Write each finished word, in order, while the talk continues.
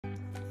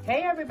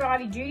Hey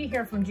everybody, Judy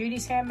here from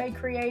Judy's Handmade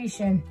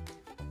Creation.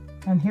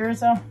 And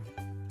here's a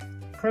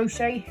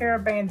crochet hair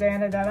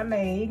bandana that I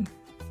made.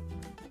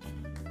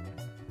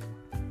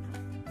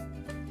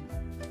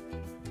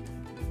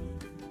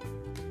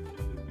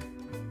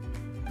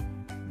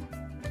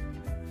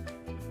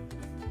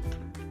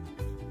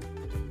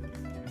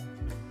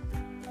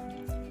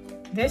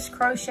 This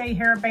crochet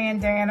hair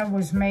bandana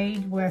was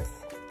made with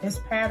this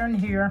pattern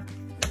here.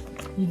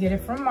 You get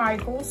it from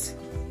Michael's.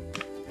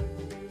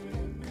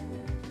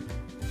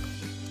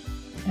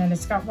 And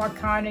it's got what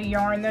kind of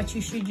yarn that you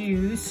should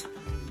use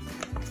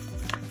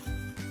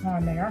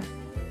on there.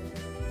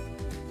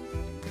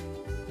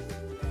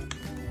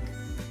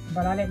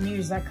 But I didn't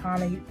use that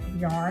kind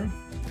of yarn.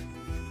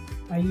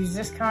 I used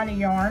this kind of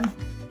yarn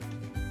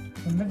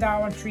from the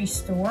Dollar Tree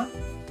store.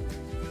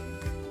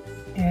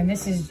 And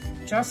this is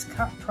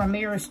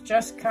Premier's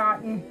Just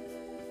Cotton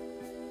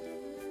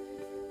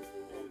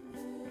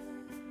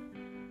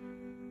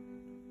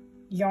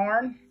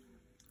yarn.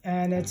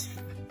 And it's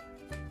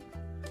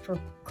for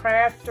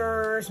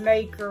crafters,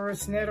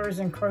 makers, knitters,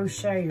 and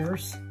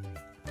crocheters.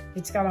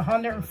 It's got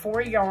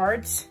 104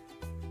 yards.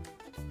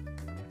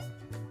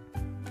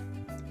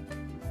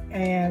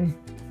 And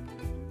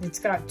it's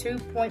got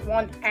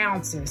 2.1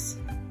 ounces.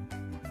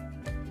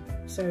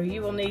 So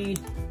you will need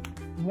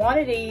one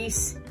of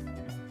these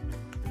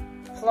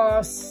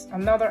plus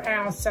another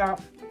ounce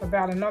out,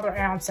 about another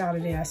ounce out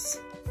of this.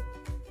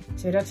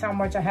 So that's how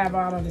much I have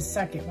out of the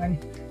second one.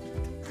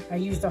 I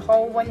used a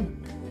whole one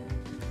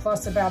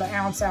plus about an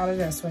ounce out of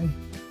this one.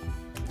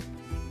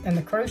 And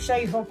the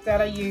crochet hook that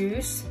I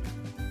used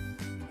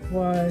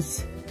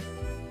was,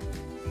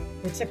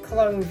 it's a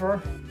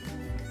clover,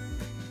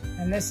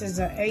 and this is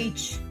a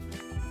H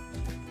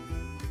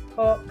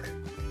hook,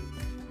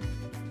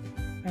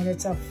 and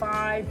it's a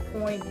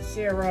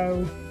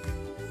 5.0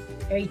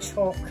 H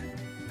hook,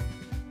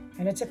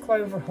 and it's a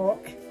clover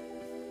hook.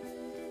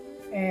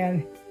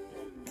 And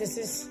this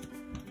is,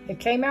 it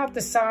came out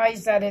the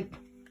size that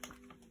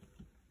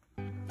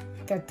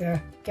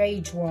the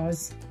gauge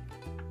was.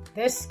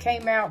 This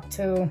came out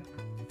to,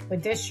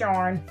 with this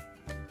yarn,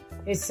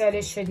 it said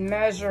it should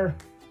measure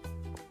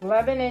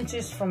 11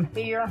 inches from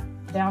here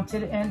down to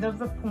the end of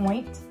the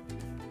point,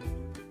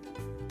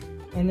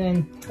 and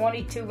then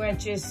 22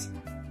 inches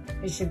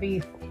it should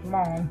be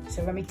long.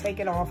 So let me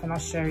take it off and I'll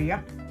show you.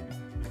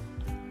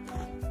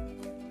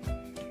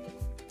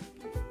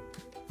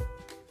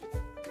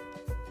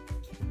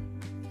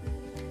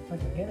 If I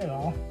can get it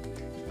all.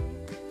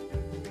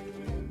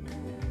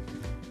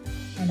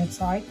 And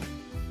it's like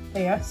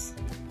this.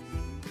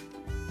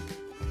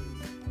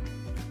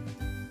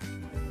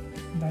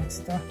 That's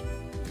the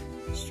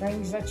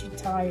strings that you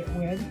tie it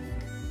with.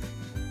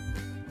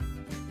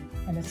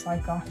 And it's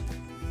like a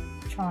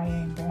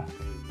triangle.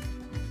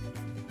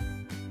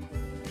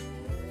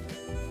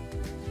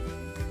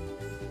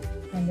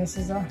 And this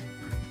is a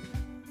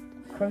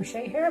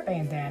crochet hair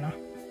bandana.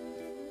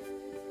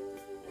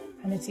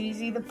 And it's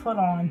easy to put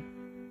on.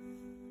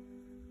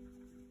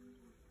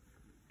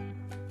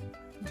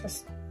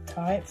 Just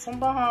tie it from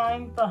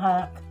behind the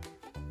back.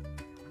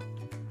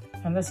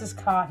 And this is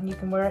cotton. You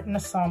can wear it in the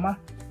summer.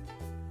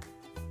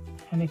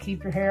 And to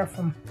keep your hair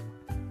from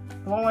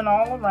blowing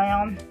all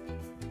around.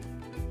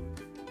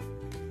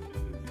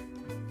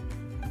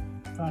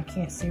 So I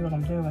can't see what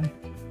I'm doing.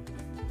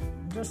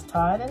 Just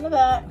tie it in the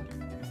back.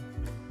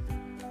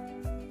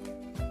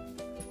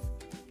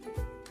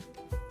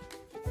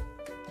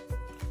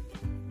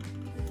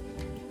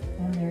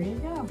 And there you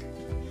go.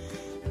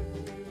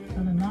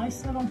 Got a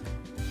nice little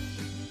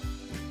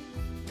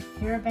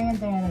hair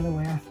bandana to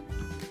wear.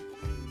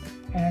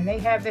 And they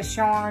have this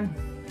yarn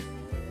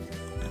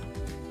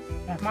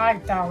at my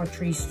Dollar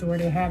Tree store.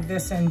 They have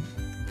this in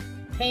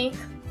pink,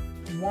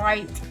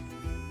 white,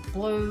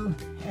 blue,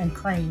 and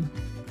cream.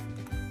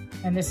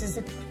 And this is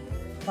a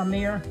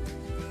Premier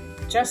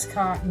Just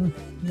Cotton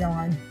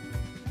yarn.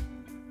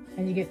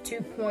 And you get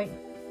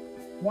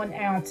 2.1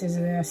 ounces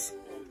of this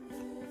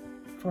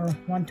for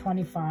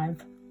 $125.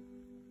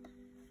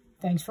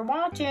 Thanks for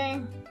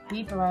watching.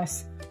 Be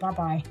blessed.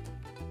 Bye-bye.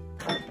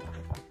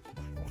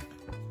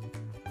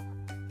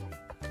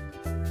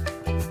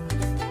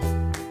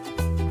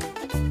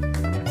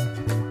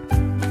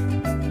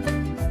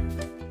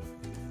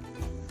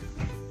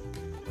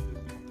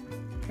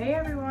 Hey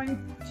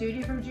everyone,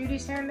 Judy from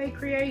Judy's Handmade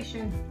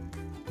Creation,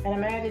 and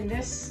I'm adding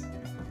this,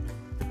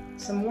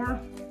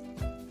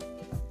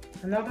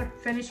 another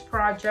finished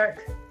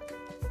project,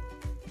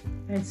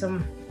 and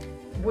some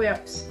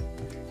whips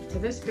to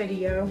this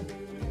video,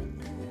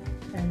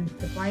 and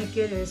the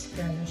blanket is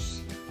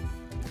finished.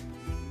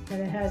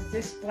 And it has,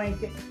 this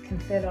blanket can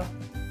fit a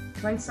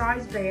twin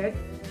size bed,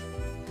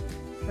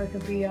 or it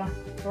could be a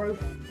throw,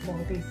 well,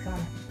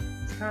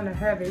 it's kind of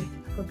heavy,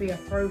 it could be a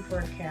throw for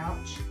a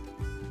couch.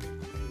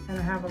 And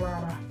I have a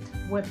lot of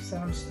whips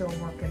that I'm still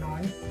working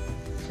on.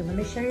 So let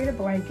me show you the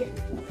blanket.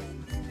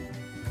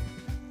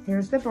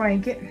 Here's the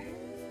blanket.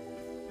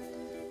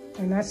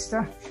 And that's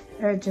the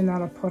edging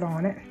that I put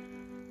on it.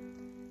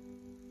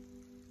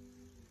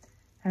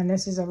 And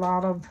this is a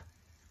lot of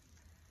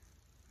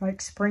like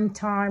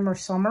springtime or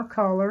summer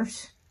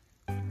colors.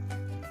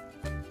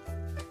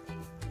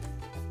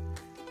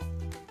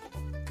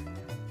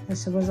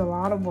 This was a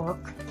lot of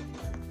work.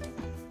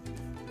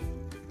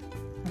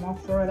 And I'll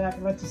throw it up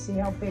and let you see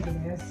how big it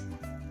is.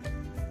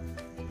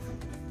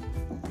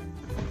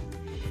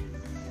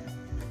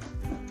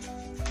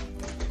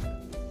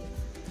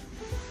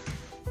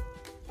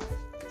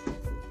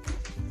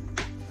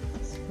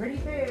 It's pretty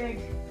big.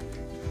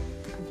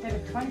 We did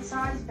a twin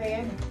size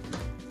bed.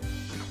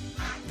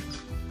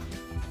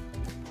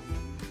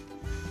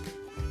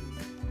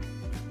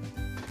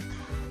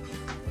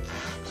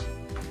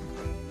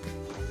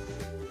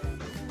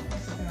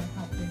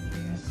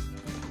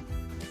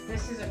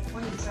 This is a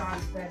queen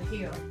size bed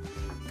here.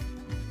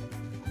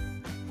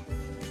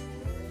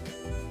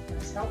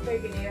 That's how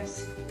big it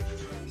is.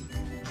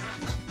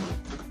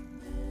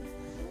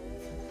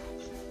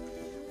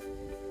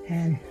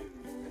 And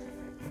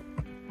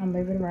I'll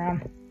move it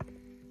around.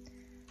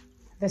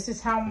 This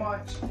is how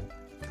much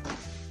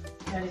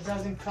that it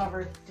doesn't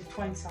cover the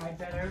twin size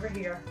bed over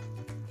here.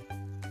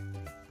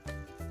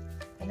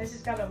 And this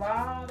has got a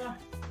lot of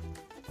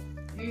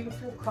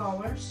beautiful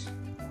colors.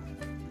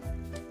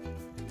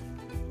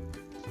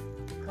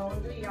 Color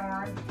the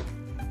yarn,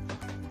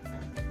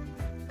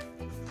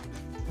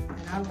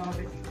 and I love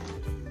it.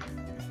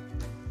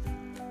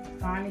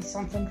 Finally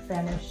something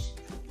finished.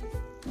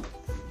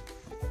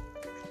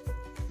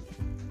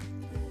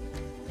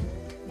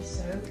 It's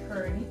so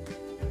pretty.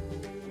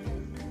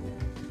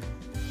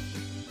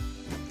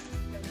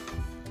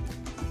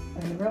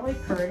 And really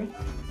pretty.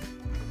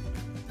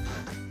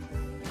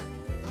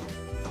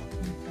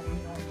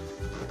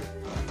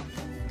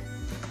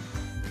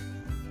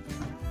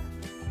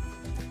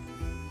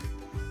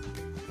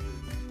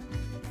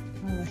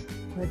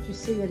 Let you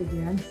see it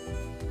again.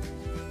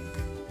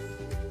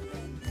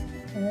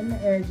 And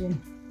the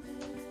edging.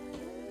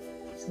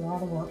 It's a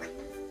lot of work.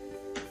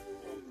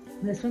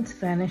 This one's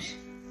finished.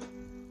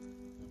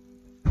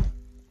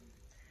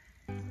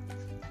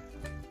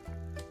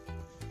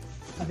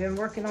 I've been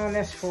working on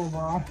this for a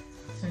while,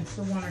 since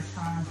the winter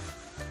time.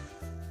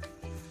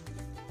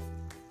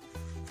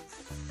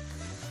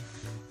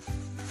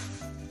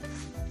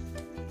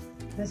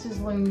 This is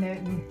loom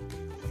knitting.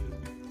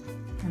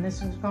 And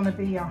this one's going to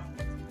be a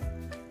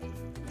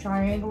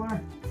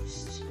triangular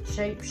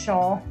shaped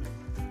shawl.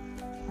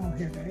 Oh,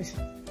 here it goes.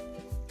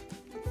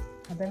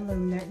 I've been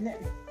loom knitting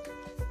it.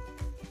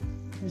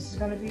 This is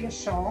going to be a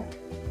shawl.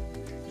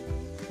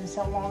 That's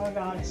how long I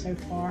got it so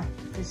far.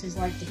 This is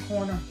like the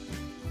corner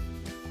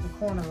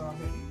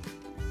of it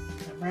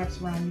that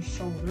wraps around your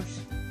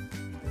shoulders.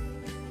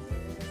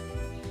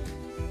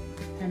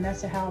 And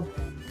that's how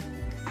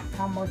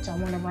much I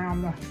went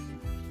around the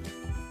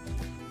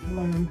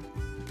loom.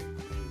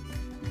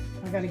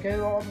 I gotta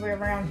go all the way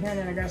around here, and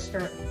then I gotta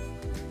start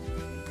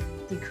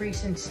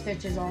decreasing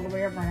stitches all the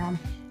way around.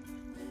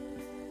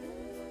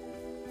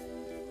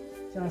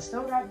 So I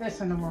still got this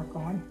one to work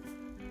on.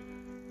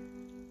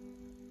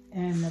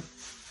 And the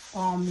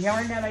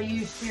yarn that I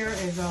used here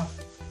is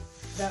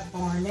that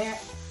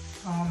Barnett.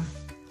 I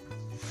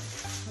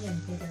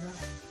didn't pick it up.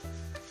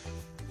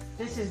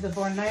 This is the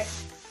Barnett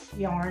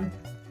yarn.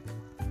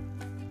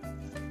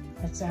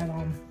 It's at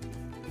I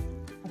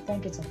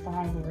think it's a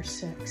 5 or a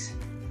 6.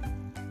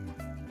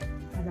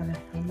 I got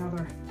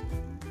another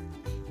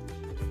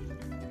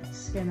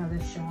skin of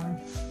this yarn.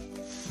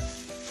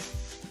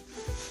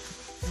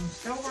 I'm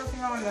still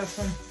working on this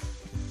one.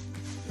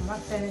 I'm not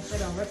finished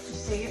it. I'll let you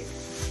see it.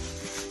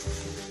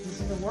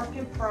 This is a work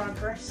in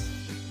progress.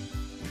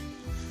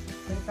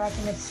 Put it back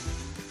in its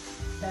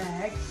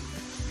bag.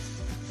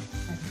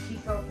 I can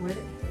keep up with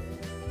it.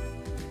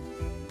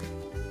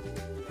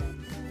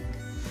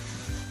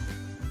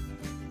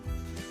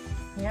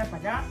 Yep, I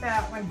got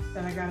that one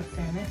that I gotta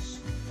finish.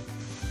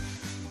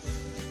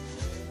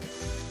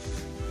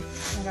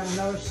 I got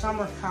another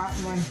summer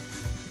cotton one.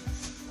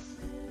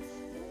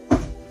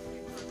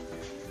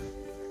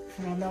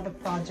 And another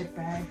project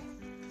bag.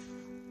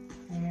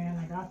 And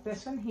I got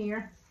this one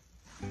here.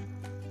 I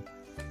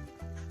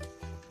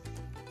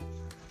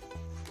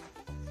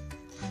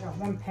got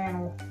one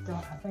panel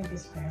done. I think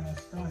this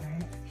panel's done,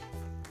 ain't it?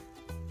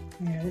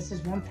 Yeah, this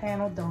is one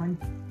panel done.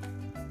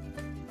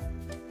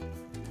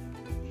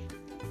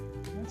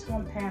 That's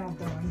one panel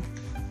done.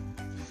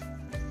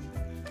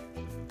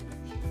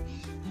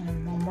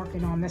 And I'm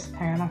working on this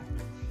panel.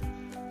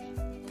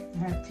 I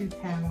have 2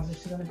 panels.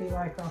 It's going to be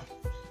like a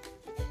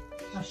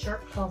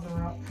shirt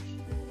cover up.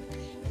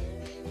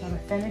 Gotta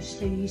finish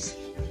these.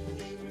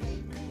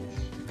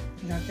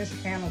 I got this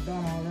panel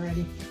done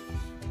already.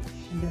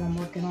 And then I'm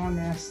working on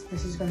this.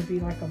 This is going to be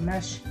like a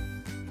mesh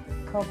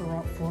cover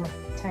up for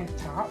a tank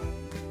top.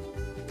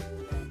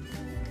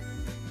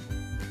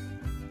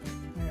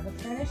 I gotta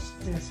finish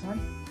this one.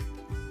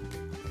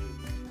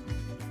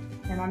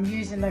 And I'm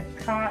using the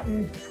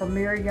cotton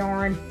Premier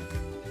yarn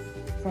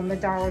from the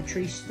Dollar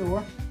Tree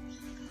store.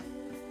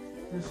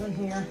 This one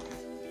here.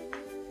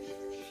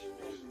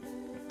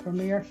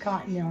 Premier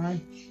cotton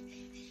yarn.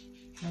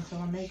 That's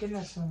what I'm making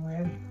this one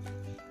with.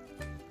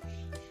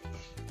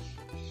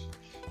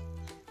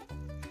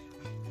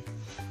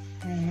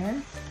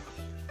 And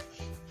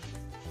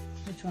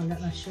which one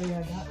did I show you?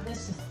 I got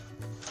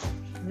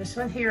this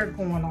one here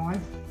going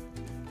on.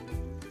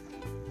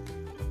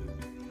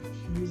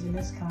 I'm using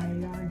this kind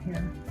of yarn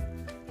here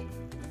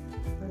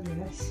for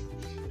this.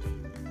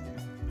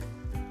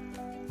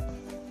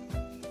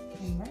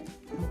 Anyway,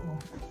 oh,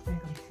 I think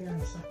I'm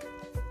tearing some.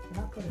 But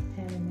I'll put a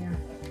pin in there.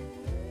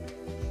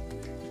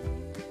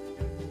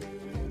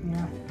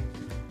 Yeah.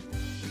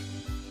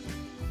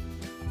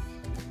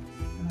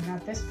 And I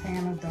got this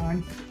panel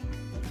done.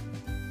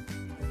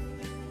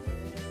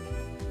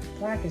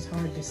 Black is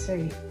hard to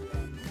see,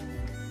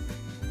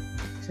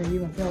 so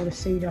you won't be able to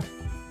see the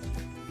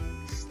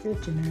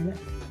stitching in it.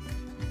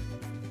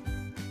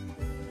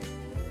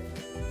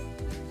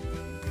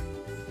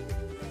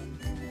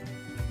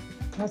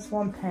 That's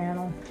one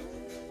panel,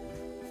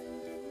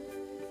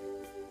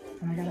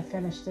 and I gotta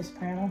finish this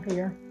panel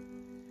here.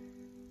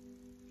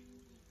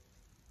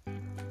 I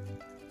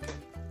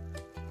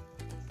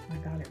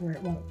got it where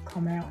it won't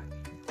come out,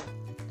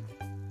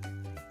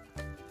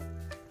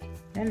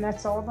 and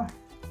that's all the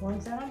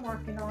ones that I'm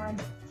working on.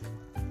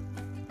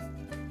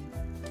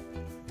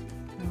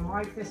 And I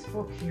like this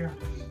book here.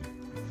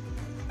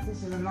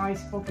 This is a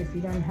nice book if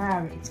you don't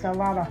have it. It's got a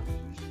lot of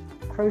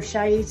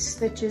crochet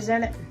stitches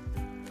in it.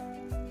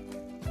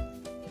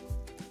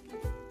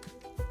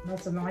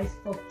 That's a nice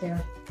book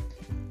there.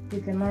 You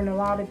can learn a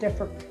lot of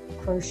different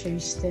crochet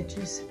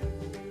stitches.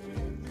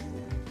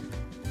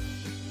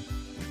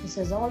 It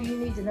says all you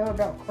need to know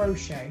about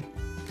crochet.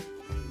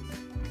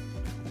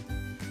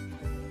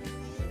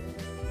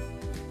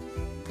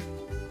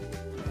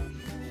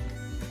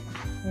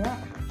 Yeah,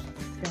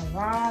 it's got a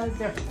lot of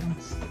different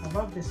ones. I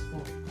love this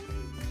book.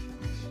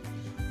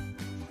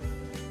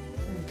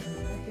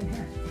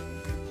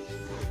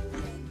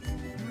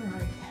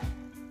 Alright.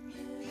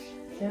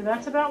 Yeah,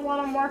 that's about what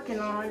I'm working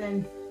on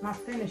and my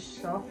finished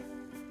stuff.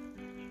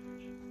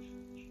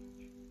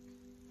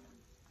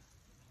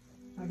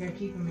 I gotta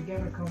keep them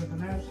together because of the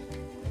nose.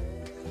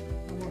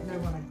 I won't know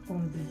what I'm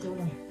going to be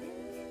doing.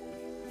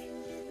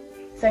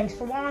 Thanks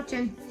for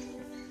watching.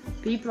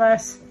 Be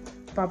blessed.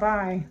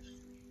 Bye-bye.